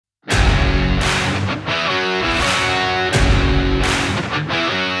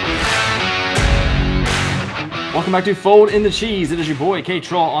Welcome back to Fold in the Cheese. It is your boy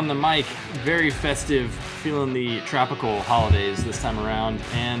KTrull on the mic. Very festive, feeling the tropical holidays this time around.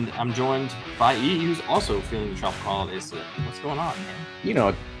 And I'm joined by E, who's also feeling the tropical holidays today. What's going on, man? You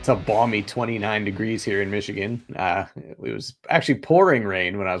know, it's a balmy 29 degrees here in Michigan. It was actually pouring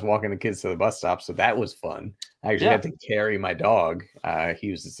rain when I was walking the kids to the bus stop, so that was fun. I actually had to carry my dog. He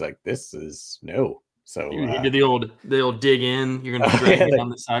was just like, "This is no." So you did the old dig in. You're gonna drag it down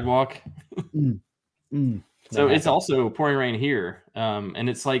the sidewalk. So it's also pouring rain here, and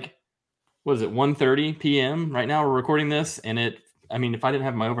it's like, what is it, 1:30 p.m. right now? We're recording this, and if I didn't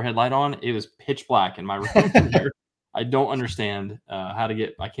have my overhead light on, it was pitch black in my room here. I don't understand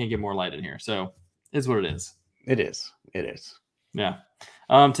I can't get more light in here. So it's what it is. It is. Yeah.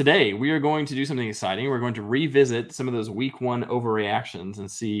 Today we are going to do something exciting. We're going to revisit some of those week 1 overreactions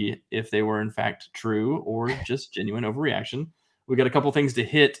and see if they were in fact true or just genuine overreaction. We got a couple things to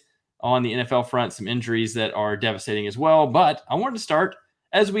hit on the NFL front, some injuries that are devastating as well. But I wanted to start,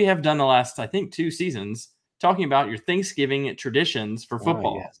 as we have done the last, I think, 2 seasons, talking about your Thanksgiving traditions for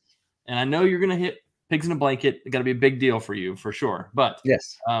football. Yes. And I know you're going to hit pigs in a blanket. It's got to be a big deal for you, for sure. But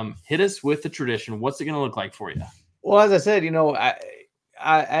yes, hit us with the tradition. What's it going to look like for you? Well, as I said,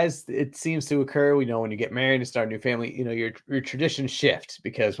 as it seems to occur, when you get married and start a new family, your traditions shift.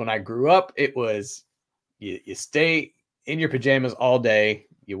 Because when I grew up, it was you stay in your pajamas all day.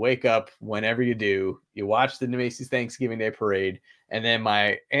 You wake up whenever you do. You watch the Macy's Thanksgiving Day parade, and then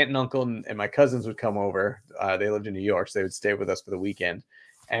my aunt and uncle and my cousins would come over. They lived in New York, so they would stay with us for the weekend,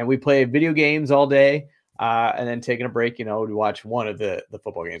 and we play video games all day. And then taking a break, to watch one of the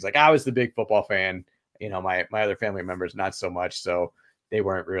football games. Like, I was the big football fan. My other family members not so much, so they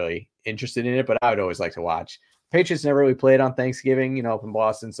weren't really interested in it. But I would always like to watch. Patriots never really played on Thanksgiving, up in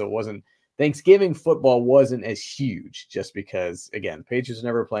Boston, so it wasn't. Thanksgiving football wasn't as huge, just because, again, Patriots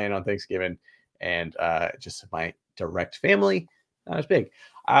never playing on Thanksgiving, and just my direct family, not as big.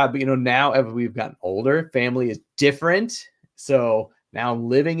 But now as we've gotten older, family is different. So now I'm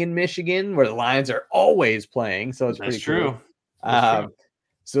living in Michigan, where the Lions are always playing, so it's pretty true. Cool.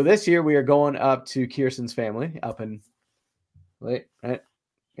 So this year we are going up to Kirsten's family up in Alpena.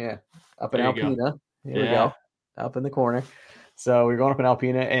 Here we go, up in the corner. So we're going up in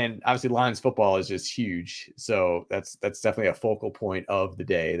Alpena, and obviously Lions football is just huge. So that's definitely a focal point of the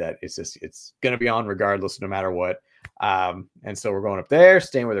day, that it's going to be on regardless, no matter what. And so we're going up there,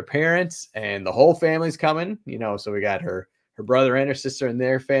 staying with her parents, and the whole family's coming, so we got her brother and her sister and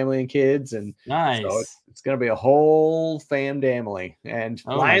their family and kids. And nice. So it's going to be a whole family, and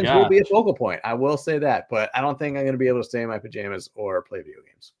Lions will be a focal point. I will say that, but I don't think I'm going to be able to stay in my pajamas or play video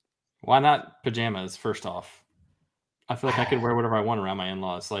games. Why not pajamas? First off, I feel like I could wear whatever I want around my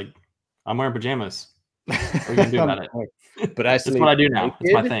in-laws. Like, I'm wearing pajamas. What are you gonna do about it? But that's what I do now.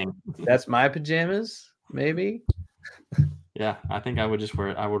 It's my thing. That's my pajamas, maybe. Yeah, I think I would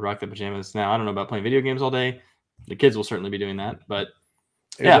rock the pajamas. Now, I don't know about playing video games all day. The kids will certainly be doing that, but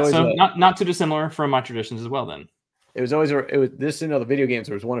so not too dissimilar from my traditions as well. Then it was the video games.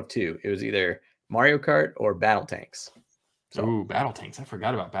 There was one of two. It was either Mario Kart or Battle Tanks. So, ooh, Battle Tanks! I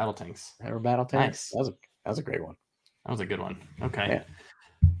forgot about Battle Tanks. Remember Battle Tanks? Nice. That was a great one. That was a good one. Okay. Yeah.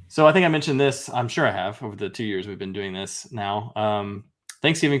 So I think I mentioned this. I'm sure I have, over the 2 years we've been doing this now.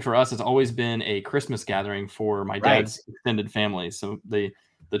 Thanksgiving for us has always been a Christmas gathering for my dad's extended family. So the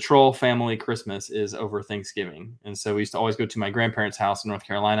Troll family Christmas is over Thanksgiving. And so we used to always go to my grandparents' house in North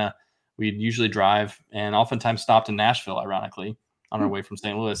Carolina. We'd usually drive and oftentimes stopped in Nashville, ironically, on our way from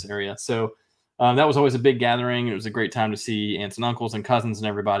St. Louis area. So that was always a big gathering. It was a great time to see aunts and uncles and cousins and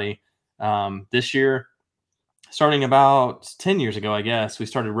everybody. This year, starting about 10 years ago, I guess, we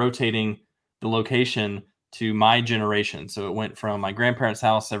started rotating the location to my generation. So it went from my grandparents'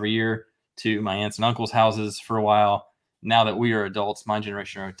 house every year to my aunts and uncles' houses for a while. Now that we are adults, my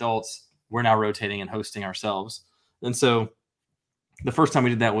generation are adults, we're now rotating and hosting ourselves. And so the first time we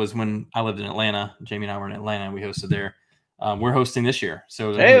did that was when I lived in Atlanta. Jamie and I were in Atlanta, and we hosted there. We're hosting this year.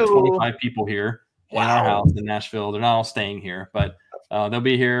 So there's 25 people here in our house in Nashville. They're not all staying here, but they'll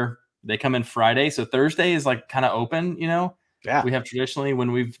be here. They come in Friday. So Thursday is like kind of open, Yeah. We have traditionally,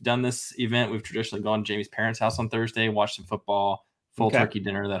 when we've done this event, we've traditionally gone to Jamie's parents' house on Thursday, watched some football, full turkey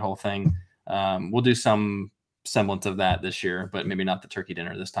dinner, that whole thing. We'll do some semblance of that this year, but maybe not the turkey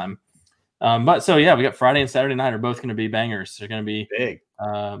dinner this time. But so, yeah, we got Friday and Saturday night are both going to be bangers. They're going to be big,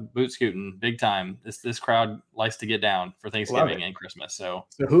 boot scooting, big time. This crowd likes to get down for Thanksgiving and Christmas. So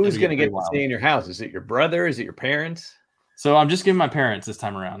who's going to get to stay in your house? Is it your brother? Is it your parents? So I'm just giving my parents this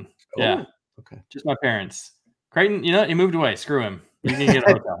time around. Oh, yeah. Okay. Just my parents. Creighton, he moved away. Screw him. You can get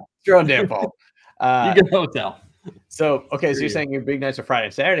a hotel. It's your own damn fault. You get a hotel. So you're saying your big nights are Friday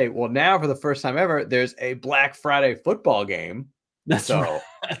and Saturday. Well, now for the first time ever, there's a Black Friday football game. That's right.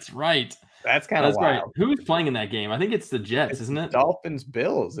 That's right. That's kind of wild. Right. Who's playing in that game? I think it's the Jets, isn't it? Dolphins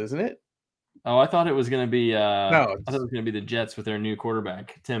Bills, isn't it? Oh, I thought it was going to be. No, I thought it was going to be the Jets with their new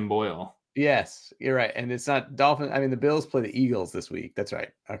quarterback, Tim Boyle. Yes, you're right, and it's not Dolphins. I mean, the Bills play the Eagles this week. That's right.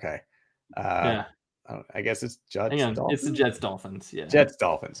 Okay. Yeah. I guess it's Jets. Hang on, it's the Jets Dolphins. Yeah. Jets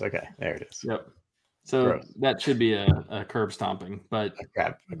Dolphins. Okay, there it is. Yep. So that should be a curb stomping, but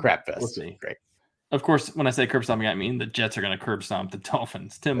a crap fest. We'll see. Great. Of course, when I say curb stomping, I mean the Jets are going to curb stomp the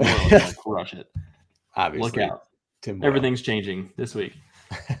Dolphins. Tim Boyle is going to crush it. Obviously, look out. Everything's changing this week.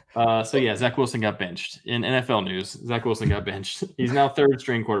 Zach Wilson got benched. In NFL news, Zach Wilson got benched. He's now third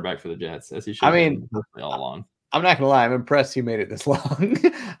string quarterback for the Jets, as he should have been all along. I'm not going to lie. I'm impressed he made it this long.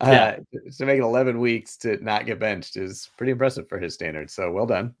 To make it 11 weeks to not get benched is pretty impressive for his standards. So well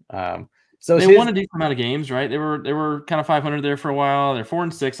done. So they won a decent amount of games, right? They were kind of 500 there for a while. They're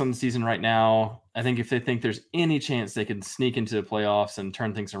 4-6 on the season right now. I think if they think there's any chance they could sneak into the playoffs and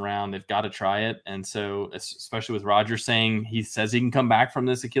turn things around, they've got to try it. And so, especially with Rodgers saying he says he can come back from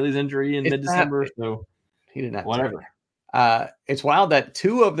this Achilles injury in mid-December, so he did not. Whatever. It's wild that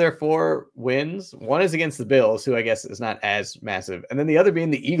 2 of their 4 wins, one is against the Bills, who I guess is not as massive, and then the other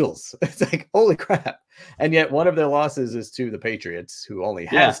being the Eagles. It's like, holy crap. And yet one of their losses is to the Patriots, who only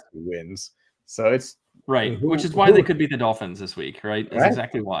has 2 wins. So it's right, which is why they could beat the Dolphins this week, right? That's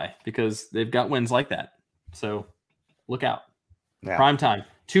exactly why, because they've got wins like that. So look out. Yeah. Prime time,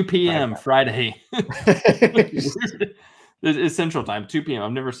 2 p.m. Friday. It's Central Time, 2 p.m.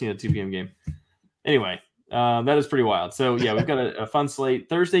 I've never seen a 2 p.m. game. Anyway, that is pretty wild. So, we've got a fun slate.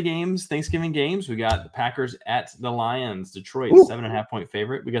 Thursday games, Thanksgiving games. We got the Packers at the Lions, Detroit, 7.5-point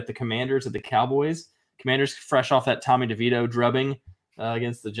favorite. We got the Commanders at the Cowboys. Commanders fresh off that Tommy DeVito drubbing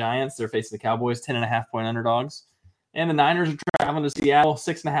against the Giants. They're facing the Cowboys, 10.5-point underdogs. And the Niners are traveling to Seattle,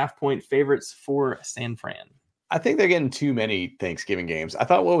 6.5-point favorites for San Fran. I think they're getting too many Thanksgiving games. I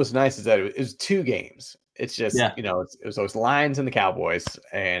thought what was nice is that it was 2 games. It's just, it was those Lions and the Cowboys.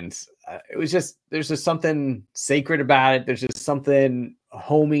 And it was just, there's just something sacred about it. There's just something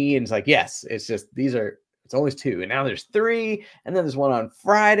homey. And it's like, yes, it's just, it's always 2. And now there's 3. And then there's one on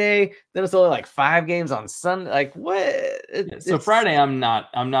Friday. Then it's only like 5 games on Sunday. Like what? So Friday, I'm not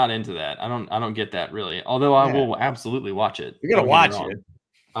into that. I don't get that really. Although I will absolutely watch it. You're going to watch it.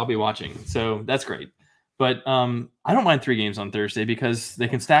 I'll be watching. So that's great. But I don't mind 3 games on Thursday because they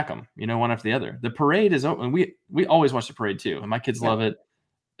can stack them, one after the other. The parade is open. We always watch the parade too, and my kids love it.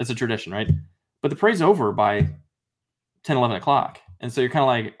 It's a tradition, right? But the parade's over by 10, 11 o'clock. And so you're kind of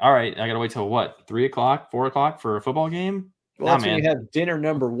like, all right, I got to wait till what, 3 o'clock, 4 o'clock for a football game? Well, that's when you have dinner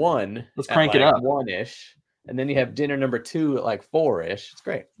number 1. Let's crank it up. 1-ish. And then you have dinner number 2 at like 4-ish. It's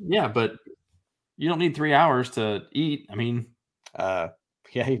great. Yeah, but you don't need 3 hours to eat. I mean,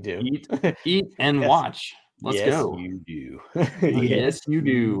 yeah, you do. Eat and watch. Let's go. You do. Yes, you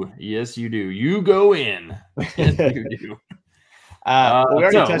do. Yes, you do. You go in. Yes, you do. We got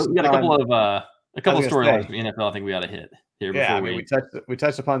a couple of storylines from the NFL. I think we ought to hit here. Before we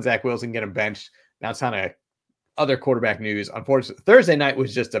touched upon Zach Wilson getting benched. Now it's kind of other quarterback news. Unfortunately, Thursday night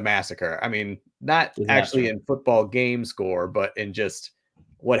was just a massacre. I mean, not actually in football game score, but in just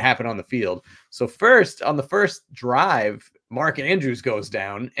what happened on the field. So on the first drive, Mark Andrews goes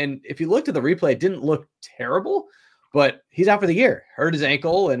down. And if you looked at the replay, it didn't look terrible, but he's out for the year. Hurt his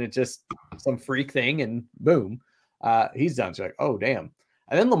ankle, and it's just some freak thing, and boom, he's done. So like, oh, damn.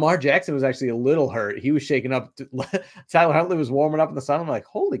 And then Lamar Jackson was actually a little hurt. He was shaken up. Tyler Huntley was warming up in the sun. I'm like,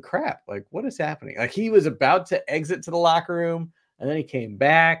 holy crap. Like, what is happening? Like, he was about to exit to the locker room, and then he came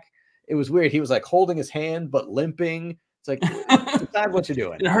back. It was weird. He was like holding his hand, but limping. It's like, decide what you're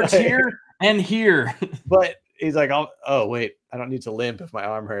doing. It hurts here and here. But he's like, oh, wait, I don't need to limp if my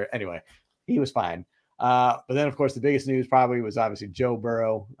arm hurt. Anyway, he was fine. But then, of course, the biggest news probably was obviously Joe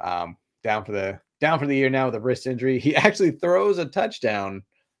Burrow down for the year now with a wrist injury. He actually throws a touchdown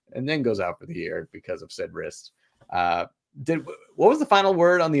and then goes out for the year because of said wrist. What was the final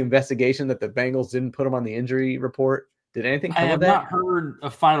word on the investigation that the Bengals didn't put him on the injury report? Did anything come of that? I have not heard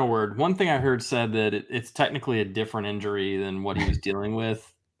a final word. One thing I heard said that it's technically a different injury than what he was dealing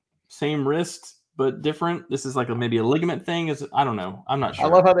with. Same wrist, but different. This is like maybe a ligament thing. I don't know. I'm not sure. I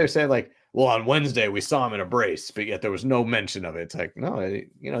love how they're saying like, well, on Wednesday we saw him in a brace, but yet there was no mention of it. It's like, no,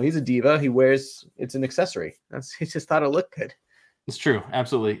 he's a diva. It's an accessory. He just thought it looked good. It's true.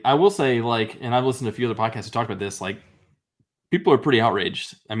 Absolutely. I will say, and I've listened to a few other podcasts that talk about this, people are pretty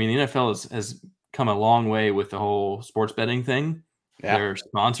outraged. I mean, the NFL has come a long way with the whole sports betting thing. Yeah. They're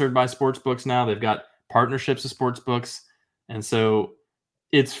sponsored by sports books now. They've got partnerships with sports books. And so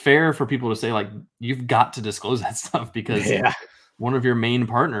it's fair for people to say, like, you've got to disclose that stuff because one of your main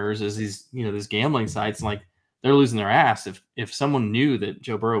partners is these gambling sites, and like they're losing their ass if someone knew that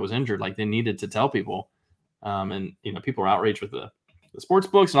Joe Burrow was injured, like they needed to tell people. And people are outraged with the sports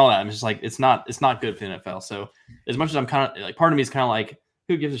books and all that. I'm just like, it's not good for the NFL. So as much as I'm kind of like, part of me is kind of like,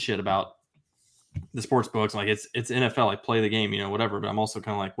 who gives a shit about the sports books? Like it's NFL, like play the game, whatever. But I'm also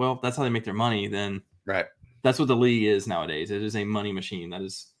kind of like, well, if that's how they make their money, then right. That's what the league is nowadays. It is a money machine. That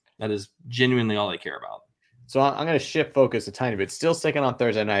is genuinely all they care about. So I'm going to shift focus a tiny bit. Still sticking on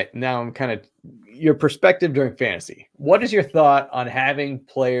Thursday night. Now I'm kind of your perspective during fantasy. What is your thought on having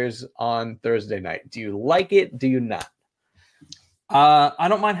players on Thursday night? Do you like it? Do you not? I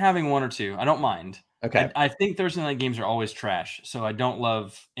don't mind having one or two. I don't mind. Okay. I think Thursday night games are always trash. So I don't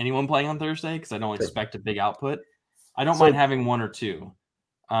love anyone playing on Thursday because I don't expect a big output. I don't mind having one or two.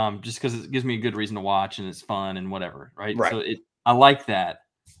 Just because it gives me a good reason to watch and it's fun and whatever, right? So I like that.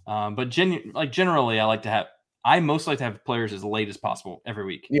 But generally, I most like to have players as late as possible every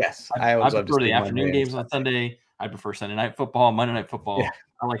week. Yes, I prefer the afternoon games on Sunday. I prefer Sunday night football, Monday night football. Yeah.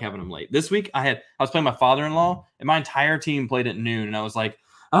 I like having them late. This week I was playing my father-in-law, and my entire team played at noon, and I was like,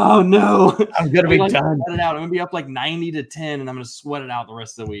 oh no, I'm gonna be done. Sweat it out. I'm gonna be up like 90-10, and I'm gonna sweat it out the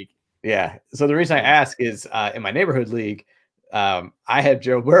rest of the week. Yeah. So the reason I ask is in my neighborhood league. I had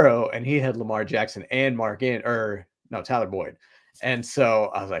Joe Burrow and he had Lamar Jackson and Tyler Boyd. And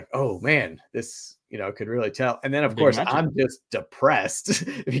so I was like, oh man, this, could really tell. And then of course I'm just depressed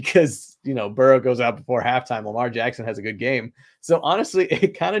because, Burrow goes out before halftime. Lamar Jackson has a good game. So honestly,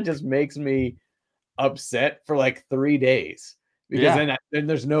 it kind of just makes me upset for like 3 days because then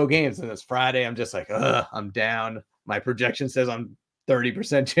there's no games. And it's Friday. I'm just like, I'm down. My projection says I'm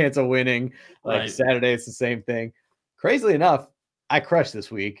 30% chance of winning. Like Saturday, it's the same thing. Crazily enough, I crushed this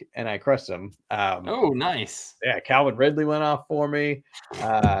week, and I crushed them. Oh, nice. Yeah, Calvin Ridley went off for me.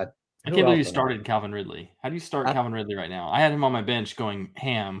 I can't believe you started Calvin Ridley. How do you start Calvin Ridley right now? I had him on my bench going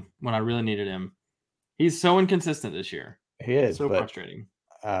ham when I really needed him. He's so inconsistent this year. He is. So frustrating.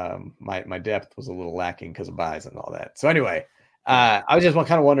 My depth was a little lacking because of buys and all that. So anyway, I was just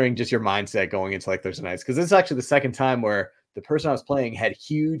kind of wondering just your mindset going into like Thursday nights, because this is actually the second time where the person I was playing had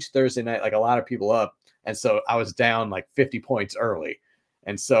huge Thursday night, like a lot of people up. And so I was down like 50 points early.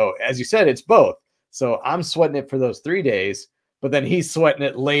 And so, as you said, it's both. So I'm sweating it for those 3 days, but then he's sweating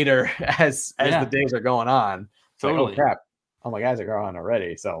it later as the days are going on. It's like, oh crap. Oh, my guys are going on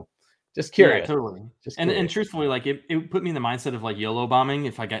already. So just curious. Yeah, totally. And truthfully, like it put me in the mindset of like YOLO bombing.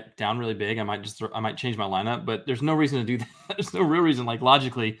 If I got down really big, I might change my lineup, but there's no reason to do that. There's no real reason. Like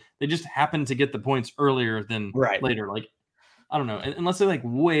logically, they just happen to get the points earlier than later. Like, I don't know, unless they like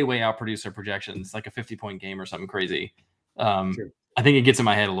way outproduce their projections, like a 50-point game or something crazy. I think it gets in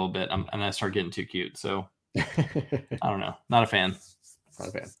my head a little bit, and I start getting too cute. So I don't know. Not a fan.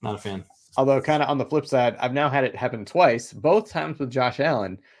 Not a fan. Although, kind of on the flip side, I've now had it happen twice, both times with Josh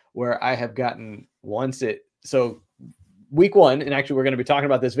Allen, where I have gotten so week one, and actually we're going to be talking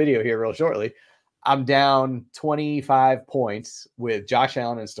about this video here real shortly. I'm down 25 points with Josh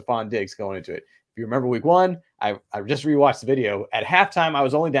Allen and Stephon Diggs going into it. If you remember week one, I just rewatched the video. At halftime, I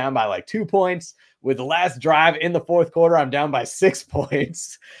was only down by like 2 points. With the last drive in the fourth quarter, I'm down by 6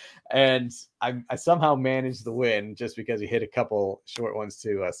 points. And I somehow managed the win just because he hit a couple short ones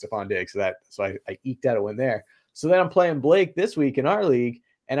to Stephon Diggs. So I eked out a win there. So then I'm playing Blake this week in our league,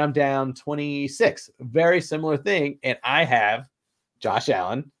 and I'm down 26. Very similar thing. And I have Josh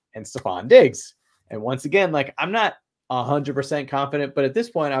Allen and Stephon Diggs. And once again, like I'm not 100% confident, but at this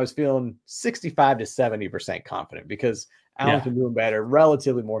point I was feeling 65 to 70% confident because Allen's been doing better,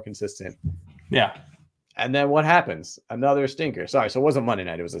 relatively more consistent. Yeah. And then what happens? Another stinker. Sorry. So it wasn't Monday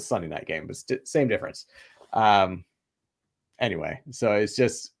night. It was a Sunday night game, but same difference. Anyway, so it's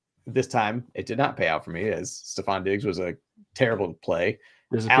just this time it did not pay out for me as Stephon Diggs was a terrible play.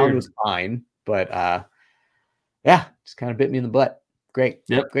 Allen was fine, but just kind of bit me in the butt. Great.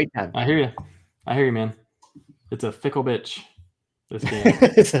 Yep. Great time. I hear you, man. It's a fickle bitch, this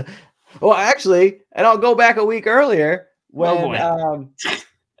game. Well, actually, and I'll go back a week earlier when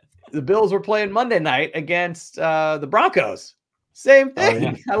the Bills were playing Monday night against the Broncos. Same thing.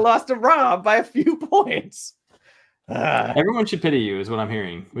 Oh, yeah. I lost to Rob by a few points. Everyone should pity you, is what I'm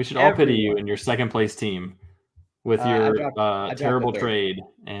hearing. We should all pity you and your second place team with your terrible trade.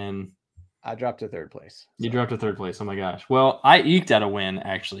 And I dropped to third place. You dropped to third place. Oh my gosh. Well, I eked out a win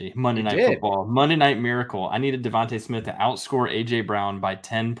actually. Monday Night Football. Monday Night Miracle. I needed Devontae Smith to outscore AJ Brown by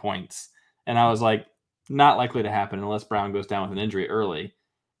 10 points. And I was like, not likely to happen unless Brown goes down with an injury early.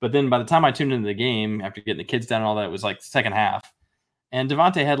 But then by the time I tuned into the game, after getting the kids down and all that, it was like the second half. And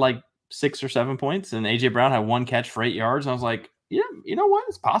Devontae had like 6 or 7 points, and AJ Brown had 1 catch for 8 yards. And I was like, yeah, you know what?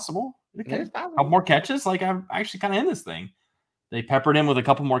 It's possible. It's possible. A couple more catches. Like, I'm actually kind of in this thing. They peppered him with a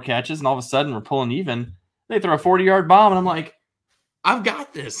couple more catches, and all of a sudden we're pulling even. They throw a 40-yard bomb, and I'm like, I've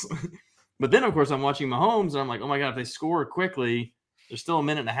got this. But then, of course, I'm watching Mahomes, and I'm like, oh my God, if they score quickly, there's still a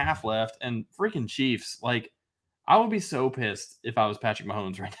minute and a half left. And freaking Chiefs, like, I would be so pissed if I was Patrick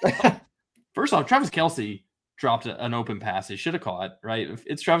Mahomes right now. First off, Travis Kelce dropped an open pass. He should have caught, right? If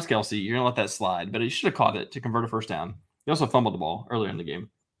it's Travis Kelce, you're going to let that slide, but he should have caught it to convert a first down. He also fumbled the ball earlier in the game.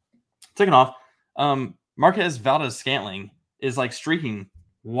 Second off, Marquez Valdez-Scantling is like streaking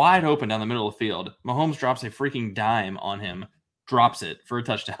wide open down the middle of the field. Mahomes drops a freaking dime on him, drops it for a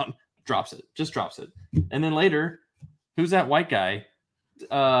touchdown, drops it. And then later, who's that white guy?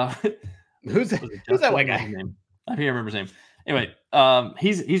 Who's that white guy? I can't remember his name. Anyway,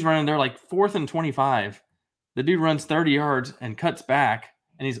 he's running there like 4th and 25. The dude runs 30 yards and cuts back,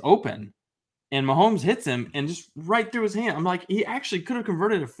 and he's open. And Mahomes hits him and just right through his hand. I'm like, he actually could have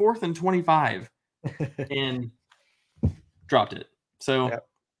converted a 4th and 25 and dropped it. So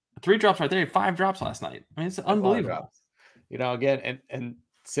 3 drops right there. 5 drops last night. I mean, it's unbelievable. You know, again, and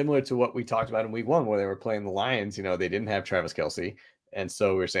similar to what we talked about in week 1 where they were playing the Lions, you know, they didn't have Travis Kelce. And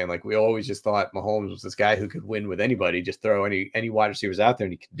so we were saying, like, we always just thought Mahomes was this guy who could win with anybody, just throw any wide receivers out there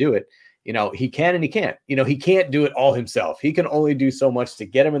and he could do it. You know, he can and he can't. You know, he can't do it all himself. He can only do so much to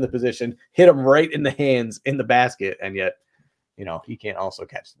get him in the position, hit him right in the hands, in the basket, and yet, you know, he can't also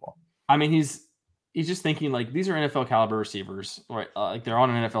catch the ball. I mean, he's just thinking, like, these are NFL caliber receivers, right? Like, they're on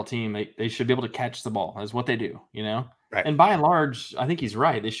an NFL team. They should be able to catch the ball. That's what they do, you know? Right. And by and large, I think he's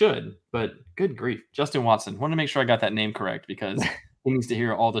right. They should. But good grief. Justin Watson. Wanted to make sure I got that name correct because he needs to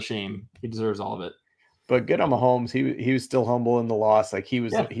hear all the shame. He deserves all of it. But good on Mahomes. He was still humble in the loss. Like, he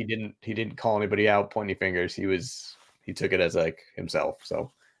didn't call anybody out, pointing fingers. He took it as like himself.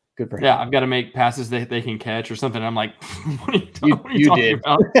 So good for him. Yeah, I've got to make passes that they can catch or something. I'm like, what are you talking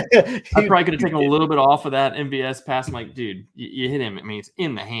about? I probably could have taken a little bit off of that MVS pass. I'm like, dude, you hit him. I mean, it's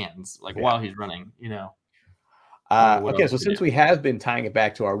in the hands, like while he's running, you know. Okay, so since we have been tying it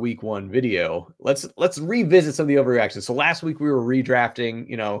back to our week 1 video, let's revisit some of the overreactions. So last week we were redrafting,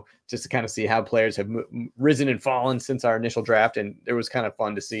 you know, just to kind of see how players have risen and fallen since our initial draft, and it was kind of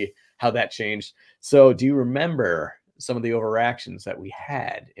fun to see how that changed. So do you remember some of the overreactions that we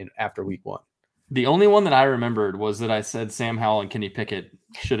had after week 1? The only one that I remembered was that I said Sam Howell and Kenny Pickett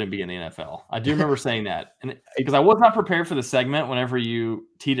shouldn't be in the NFL. I do remember saying that, and because I was not prepared for the segment whenever you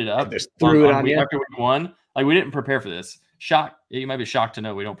teed it up. Just threw it on you after week 1. Like, we didn't prepare for this. You might be shocked to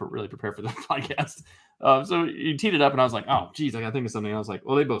know we don't really prepare for the podcast. So you teed it up, and I was like, oh, geez, I got to think of something. I was like,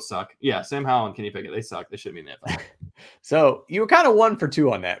 well, they both suck. Yeah, Sam Howell and Kenny Pickett, they suck. They shouldn't be in the NFL. So you were kind of 1 for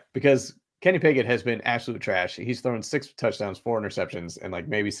 2 on that because Kenny Pickett has been absolute trash. He's thrown 6 touchdowns, 4 interceptions, and like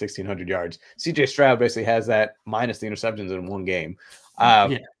maybe 1,600 yards. CJ Stroud basically has that minus the interceptions in 1 game.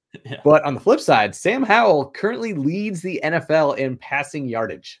 Yeah. But on the flip side, Sam Howell currently leads the NFL in passing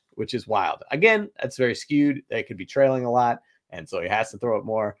yardage, which is wild. Again, that's very skewed. They could be trailing a lot, and so he has to throw it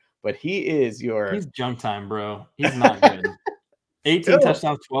more. But he's junk time, bro. He's not good. 18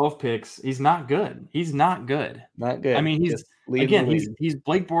 touchdowns, 12 picks. He's not good. Not good. I mean, he's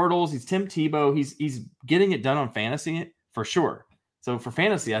Blake Bortles. He's Tim Tebow. He's getting it done on fantasy for sure. So for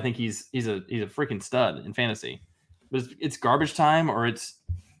fantasy, I think he's a freaking stud in fantasy. But it's garbage time, or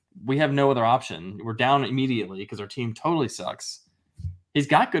we have no other option. We're down immediately because our team totally sucks. He's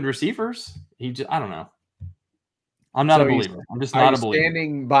got good receivers. I don't know. I'm not a believer. I'm just not a believer.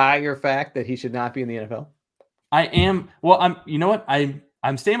 Standing by your fact that he should not be in the NFL? I am. Well, you know what?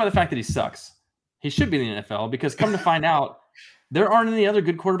 I'm standing by the fact that he sucks. He should be in the NFL because come to find out, there aren't any other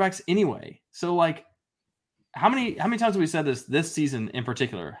good quarterbacks anyway. So, like, how many times have we said this season in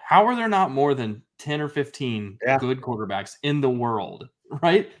particular? How are there not more than 10 or 15 good quarterbacks in the world,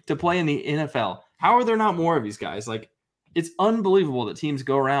 right, to play in the NFL? How are there not more of these guys? Like, it's unbelievable that teams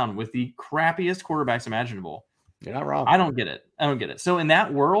go around with the crappiest quarterbacks imaginable. You're not wrong. I don't get it. So in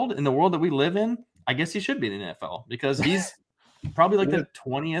that world, in the world that we live in, I guess he should be in the NFL because he's probably like the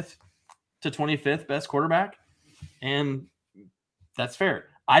 20th to 25th best quarterback. And that's fair.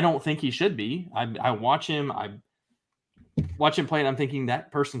 I don't think he should be. I watch him. I watch him play, and I'm thinking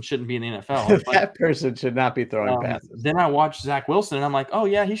that person shouldn't be in the NFL. That person should not be throwing passes. Then I watch Zach Wilson, and I'm like, oh,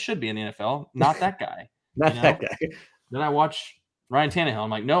 yeah, he should be in the NFL. Not that guy. That guy. Then I watch Ryan Tannehill. I'm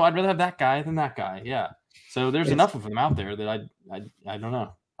like, no, I'd rather have that guy than that guy. Yeah. So there's enough of them out there that I don't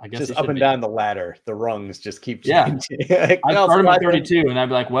know. I guess just up and down the ladder, the rungs just keep changing. Yeah. I started at 32, and I'd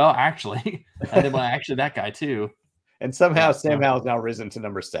be like, well, actually, and then actually that guy too. And somehow Sam Howell's now risen to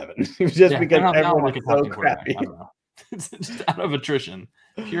number 7, just because everyone is so crappy. I don't know. It's just out of attrition,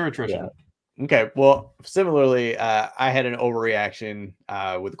 pure attrition. Okay. Well, similarly, I had an overreaction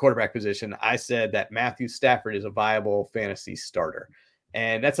with the quarterback position. I said that Matthew Stafford is a viable fantasy starter.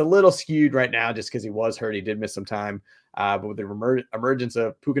 And that's a little skewed right now just because he was hurt. He did miss some time. But with the emergence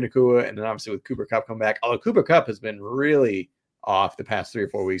of Puka Nacua and then obviously with Cooper Kupp coming back, although Cooper Kupp has been really off the past 3 or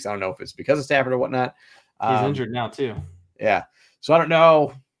 4 weeks. I don't know if it's because of Stafford or whatnot. He's injured now too. Yeah. So I don't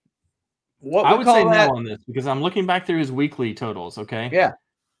know what I we would call say that. no on this because I'm looking back through his weekly totals. Okay. Yeah.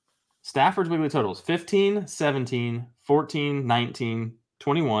 Stafford's weekly totals 15, 17, 14, 19,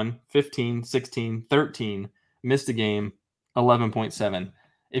 21, 15, 16, 13, missed a game, 11.7.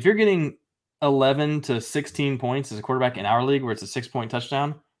 If you're getting 11 to 16 points as a quarterback in our league where it's a 6-point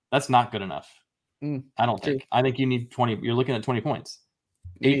touchdown, that's not good enough. I don't think. I think you need 20. You're looking at 20 points.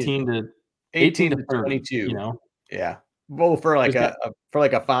 18 to 30, 22. you know? Yeah. Well, for like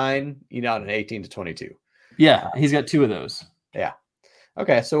a fine, an 18 to 22. Yeah, he's got 2 of those. Yeah.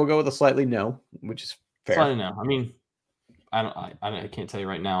 Okay, so we'll go with a slightly no, which is fair. Slightly no. I mean, I can't tell you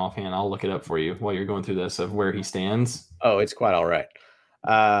right now offhand. I'll look it up for you while you're going through this of where he stands. Oh, it's quite all right.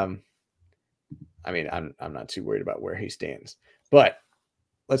 I mean, I'm not too worried about where he stands, but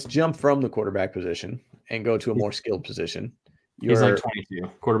let's jump from the quarterback position and go to a more skilled position. He's like 22,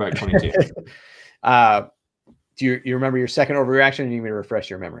 quarterback 22. Do you remember your second overreaction? Or do you need me to refresh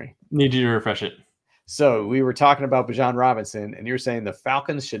your memory? Need you to refresh it. So we were talking about Bijan Robinson, and you're saying the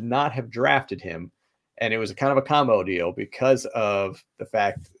Falcons should not have drafted him, and it was a kind of a combo deal because of the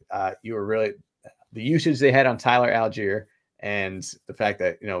fact you were really the usage they had on Tyler Algier, and the fact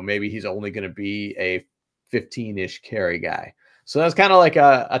that maybe he's only going to be a 15-ish carry guy. So that's kind of like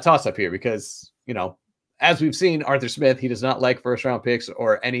a toss up here because as we've seen, Arthur Smith, he does not like first round picks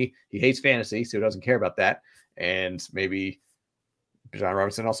or he hates fantasy, so he doesn't care about that, and maybe Bijan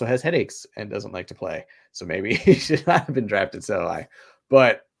Robinson also has headaches and doesn't like to play. So maybe he should not have been drafted so high.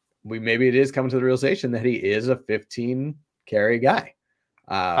 But maybe it is coming to the realization that he is a 15 carry guy.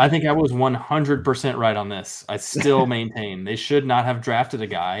 I think I was 100% right on this. I still maintain they should not have drafted a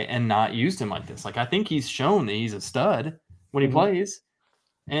guy and not used him like this. Like, I think he's shown that he's a stud when he plays.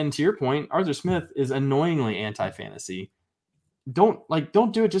 And to your point, Arthur Smith is annoyingly anti-fantasy. Don't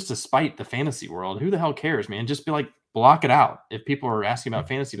do it just to spite the fantasy world. Who the hell cares, man? Just be like, block it out. If people are asking about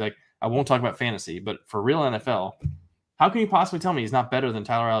fantasy, be like, I won't talk about fantasy. But for real NFL, how can you possibly tell me he's not better than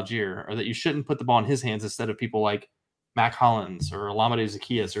Tyler Algier, or that you shouldn't put the ball in his hands instead of people like Mac Hollins or Olamide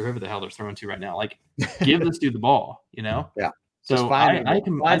Zaccheaus or whoever the hell they're throwing to right now? Like, give this dude the ball, Yeah. So I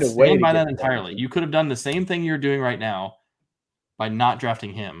stand by that entirely. You could have done the same thing you're doing right now by not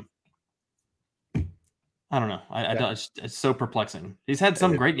drafting him. I don't know. I don't. It's so perplexing. He's had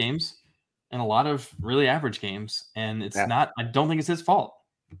some great games and a lot of really average games, and it's not. I don't think it's his fault.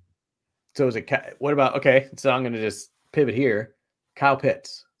 So is it? What about? Okay, so I'm going to just pivot here. Kyle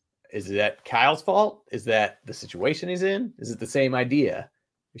Pitts. Is that Kyle's fault? Is that the situation he's in? Is it the same idea?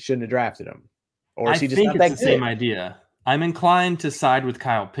 We shouldn't have drafted him, or is he just not that good? The same idea. I'm inclined to side with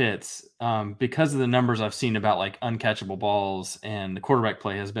Kyle Pitts because of the numbers I've seen about like uncatchable balls, and the quarterback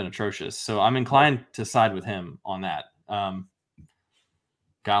play has been atrocious. So I'm inclined to side with him on that.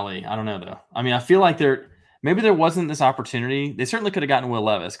 Golly, I don't know though. I mean, I feel like maybe there wasn't this opportunity. They certainly could have gotten Will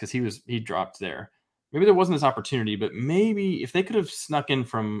Levis because he dropped there. Maybe there wasn't this opportunity, but maybe if they could have snuck in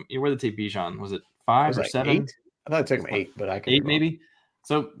from where did they take Bijan? Was it 5 or 7? 8? I thought it took him 8, but I could 8 maybe.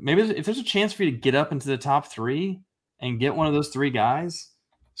 So maybe if there's a chance for you to get up into the top 3 and get one of those 3 guys,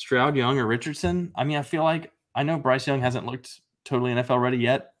 Stroud, Young, or Richardson. I mean, I feel like I know Bryce Young hasn't looked totally NFL ready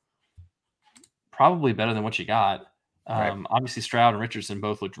yet. Probably better than what you got. Right. Obviously, Stroud and Richardson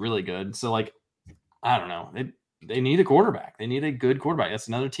both looked really good. So, like, I don't know. They need a quarterback. They need a good quarterback. That's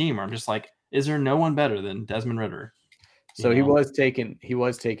another team where I'm just like, is there no one better than Desmond Ridder? So he was taken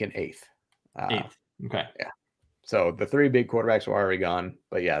 8th. 8th. Okay. Yeah. So the 3 big quarterbacks were already gone.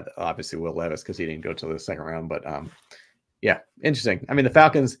 But yeah, obviously Will Levis because he didn't go to the second round. But yeah, interesting. I mean, the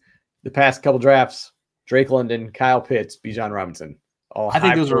Falcons, the past couple drafts, Drake London, Kyle Pitts, Bijan Robinson. I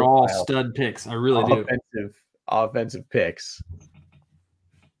think those are all stud picks. I really do. Offensive picks.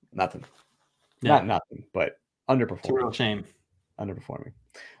 Nothing. Yeah. Not nothing, but underperforming. It's a real shame. Underperforming.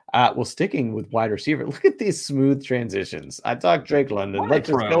 Well, sticking with wide receiver, look at these smooth transitions. I talked Drake London. Let's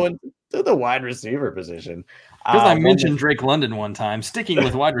just go into the wide receiver position. Because I mentioned Drake London one time, sticking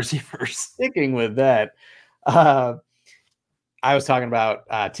with wide receivers. Sticking with that. I was talking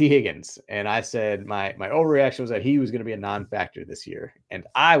about Tee Higgins, and I said my overreaction was that he was going to be a non-factor this year, and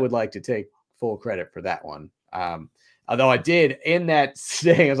I would like to take full credit for that one. Although I did in that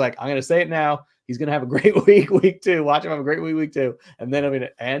saying, I was like, I'm going to say it now. he's going to have a great week 2. Watch him have a great week 2. And then,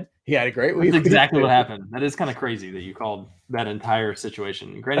 and he had a great week. That's exactly what happened. That is kind of crazy that you called that entire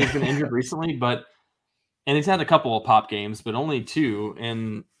situation. Granted, he's been injured recently, and he's had a couple of pop games, but only 2.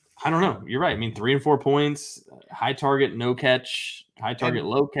 And I don't know. You're right. I mean, 3 and 4 points, high target, no catch, high target,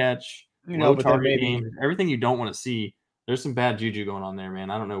 low catch, low target game, everything you don't want to see. There's some bad juju going on there, man.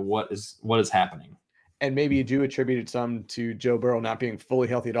 I don't know what is happening. And maybe you do attributed some to Joe Burrow not being fully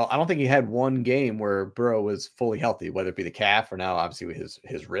healthy at all. I don't think he had one game where Burrow was fully healthy, whether it be the calf or now obviously with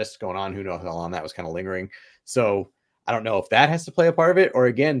his wrist going on. Who knows how long that was kind of lingering. So I don't know if that has to play a part of it, or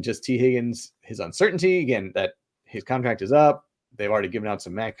again, just Tee Higgins, his uncertainty, again, that his contract is up. They've already given out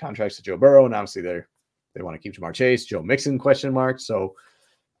some max contracts to Joe Burrow, and obviously they want to keep Jamar Chase, Joe Mixon question mark. So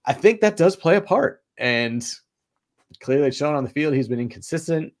I think that does play a part. And clearly it's shown on the field. He's been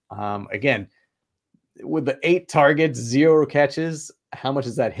inconsistent. Again, with the 8 targets, 0 catches, how much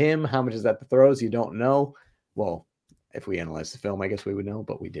is that him? How much is that the throws? You don't know. Well, if we analyze the film, I guess we would know,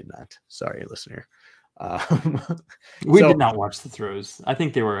 but we did not. Sorry, listener. We did not watch the throws. I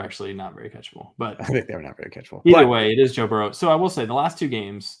think they were actually not very catchable, but I think they were not very catchable. Either way, it is Joe Burrow. So I will say the last 2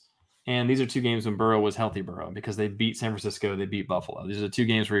 games, and these are 2 games when Burrow was healthy Burrow, because they beat San Francisco, they beat Buffalo. These are 2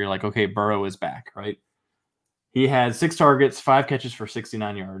 games where you're like, okay, Burrow is back, right? He had 6 targets, 5 catches for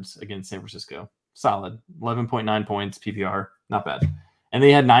 69 yards against San Francisco. Solid. 11.9 points, PPR. Not bad. And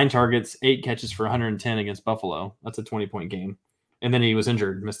they had 9 targets, 8 catches for 110 against Buffalo. That's a 20-point game. And then he was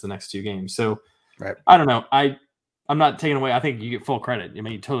injured, missed the next 2 games. So right. I don't know. I'm not taking away. I think you get full credit. I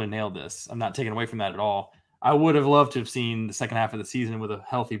mean, you totally nailed this. I'm not taking away from that at all. I would have loved to have seen the second half of the season with a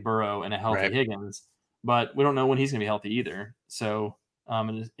healthy Burrow and a healthy Higgins, but we don't know when he's going to be healthy either. So,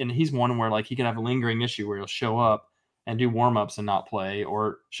 and he's one where like he can have a lingering issue where he'll show up and do warm-ups and not play,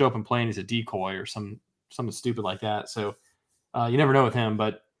 or show up and play and he's a decoy or something stupid like that. So you never know with him,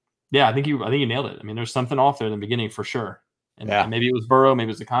 but yeah, I think you nailed it. I mean, there's something off there in the beginning for sure. And maybe it was Burrow, maybe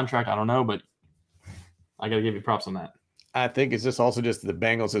it was the contract. I don't know, but I got to give you props on that. I think it's just also just the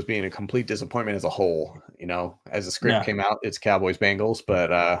Bengals as being a complete disappointment as a whole. You know, as the script came out, it's Cowboys Bengals,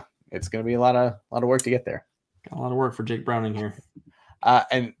 but it's going to be a lot of work to get there. Got a lot of work for Jake Browning here.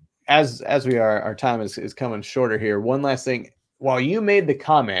 And as we are, our time is coming shorter here. One last thing. While you made the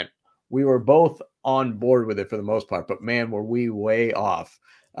comment, we were both on board with it for the most part, but man, were we way off.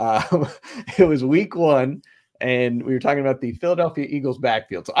 It was week 1. And we were talking about the Philadelphia Eagles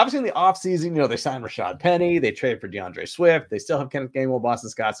backfield. So obviously in the offseason, they signed Rashad Penny. They traded for DeAndre Swift. They still have Kenneth Gainwell, Boston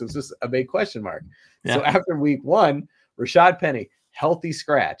Scott. So it's just a big question mark. Yeah. So after week 1, Rashad Penny, healthy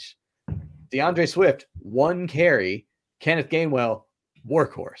scratch. DeAndre Swift, 1 carry. Kenneth Gainwell,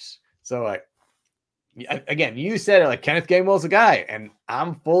 workhorse. So again, you said it like Kenneth Gainwell's a guy. And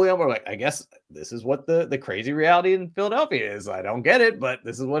I'm fully on board. Like, I guess this is what the crazy reality in Philadelphia is. I don't get it, but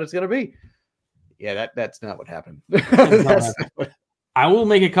this is what it's going to be. Yeah, that's not what happened. I will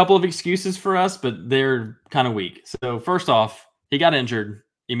make a couple of excuses for us, but they're kind of weak. So first off, he got injured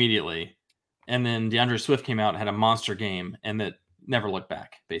immediately, and then DeAndre Swift came out and had a monster game, and that never looked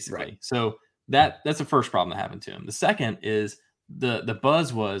back, basically. Right. So that's the first problem that happened to him. The second is the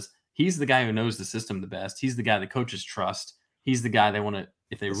buzz was he's the guy who knows the system the best. He's the guy the coaches trust. He's the guy they want to,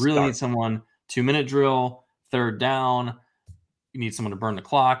 if they really need someone, 2-minute drill, 3rd down. You need someone to burn the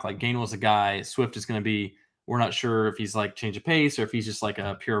clock. Like Gainwell's a guy. Swift is going to be, we're not sure if he's like change of pace or if he's just like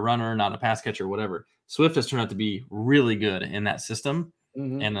a pure runner, not a pass catcher or whatever. Swift has turned out to be really good in that system.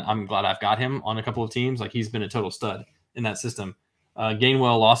 Mm-hmm. And I'm glad I've got him on a couple of teams. Like he's been a total stud in that system.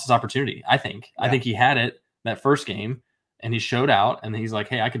 Gainwell lost his opportunity, I think. Yeah. I think he had it that first game and he showed out and he's like,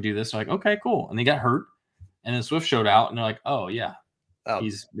 hey, I could do this. So like, okay, cool. And he got hurt. And then Swift showed out and they're like, oh yeah,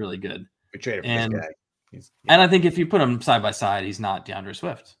 he's really good. We traded for this guy. And I think if you put him side by side, he's not DeAndre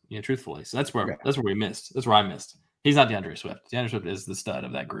Swift, truthfully. So that's where we missed. That's where I missed. He's not DeAndre Swift. DeAndre Swift is the stud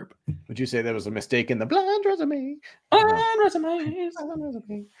of that group. Would you say there was a mistake in the blind resume?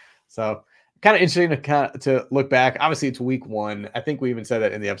 So kind of interesting to look back. Obviously, it's week 1. I think we even said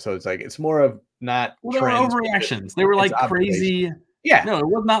that in the episode. It's like it's more of not trends. Overreactions. They were like crazy. Yeah. No, it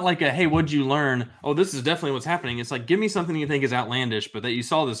was not like a, hey, what'd you learn? Oh, this is definitely what's happening. It's like, give me something you think is outlandish, but that you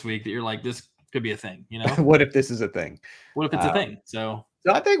saw this week that you're like, this could be a thing, What if this is a thing? What if it's a thing? So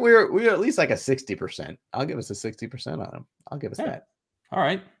I think we're at least like a 60%. I'll give us a 60% on him. I'll give us that. All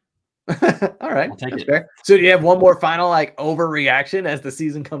right. All right. I'll take it. Fair. So do you have one more final like overreaction as the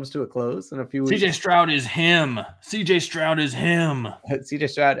season comes to a close in a few weeks? CJ Stroud is him. CJ Stroud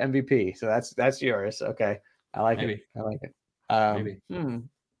MVP. So that's yours. Okay. I like it. Maybe.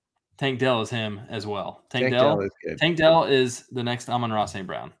 Tank Dell is him as well. Tank Dell is good. Tank Dell is the next Amon-Ra St.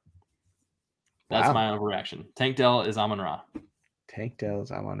 Brown. That's my overreaction. Tank Dell is Amon-Ra. Tank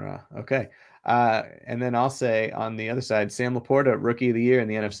Dell's Amon-Ra. Okay. And then I'll say on the other side, Sam Laporta, Rookie of the Year in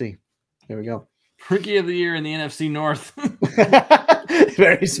the NFC. There we go. Rookie of the Year in the NFC North.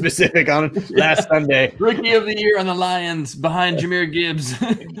 Very specific on last Sunday. Rookie of the Year on the Lions behind Jahmyr Gibbs.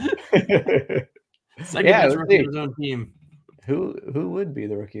 Second best rookie of his own team. Who would be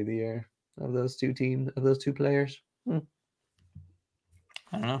the Rookie of the Year of those two teams, of those two players? I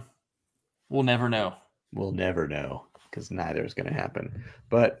don't know. We'll never know. We'll never know because neither is going to happen.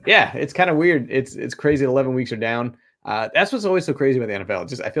 But yeah, it's kind of weird. It's crazy. 11 weeks are down. That's what's always so crazy about the NFL.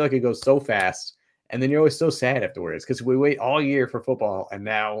 Just I feel like it goes so fast, and then you're always so sad afterwards because we wait all year for football, and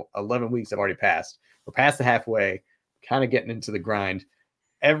now 11 weeks have already passed. We're past the halfway, kind of getting into the grind.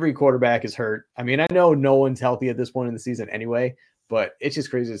 Every quarterback is hurt. I mean, I know no one's healthy at this point in the season anyway, but it's just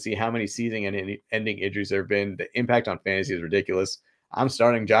crazy to see how many season-ending injuries there have been. The impact on fantasy is ridiculous. I'm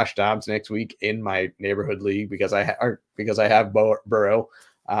starting Josh Dobbs next week in my neighborhood league because I have Burrow.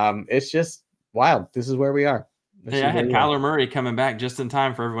 It's just wild. This is where we are. Hey, I had Kyler Murray coming back just in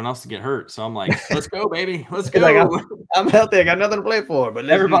time for everyone else to get hurt. So I'm like, let's go, baby. Let's go. Like, I'm healthy. I got nothing to play for. But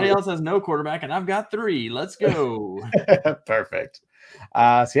everybody else has no quarterback, and I've got 3. Let's go. Perfect.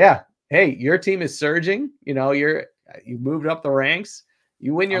 So yeah. Hey, your team is surging. You know, you moved up the ranks.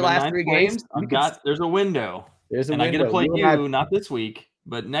 You win your last 3 games. There's a window. And I get to play you, not this week,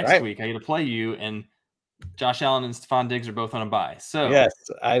 but next week. I get to play you, and Josh Allen and Stephon Diggs are both on a bye. So yes,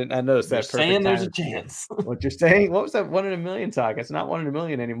 I noticed that. Saying there's a chance. What you're saying? What was that 1 in a million talk? It's not 1 in a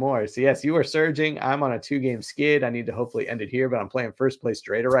million anymore. So yes, you are surging. I'm on a 2-game skid. I need to hopefully end it here, but I'm playing first place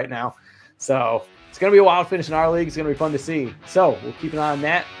Trader right now. So it's gonna be a wild finish in our league. It's gonna be fun to see. So we'll keep an eye on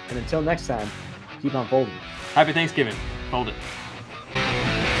that. And until next time, keep on folding. Happy Thanksgiving. Fold it.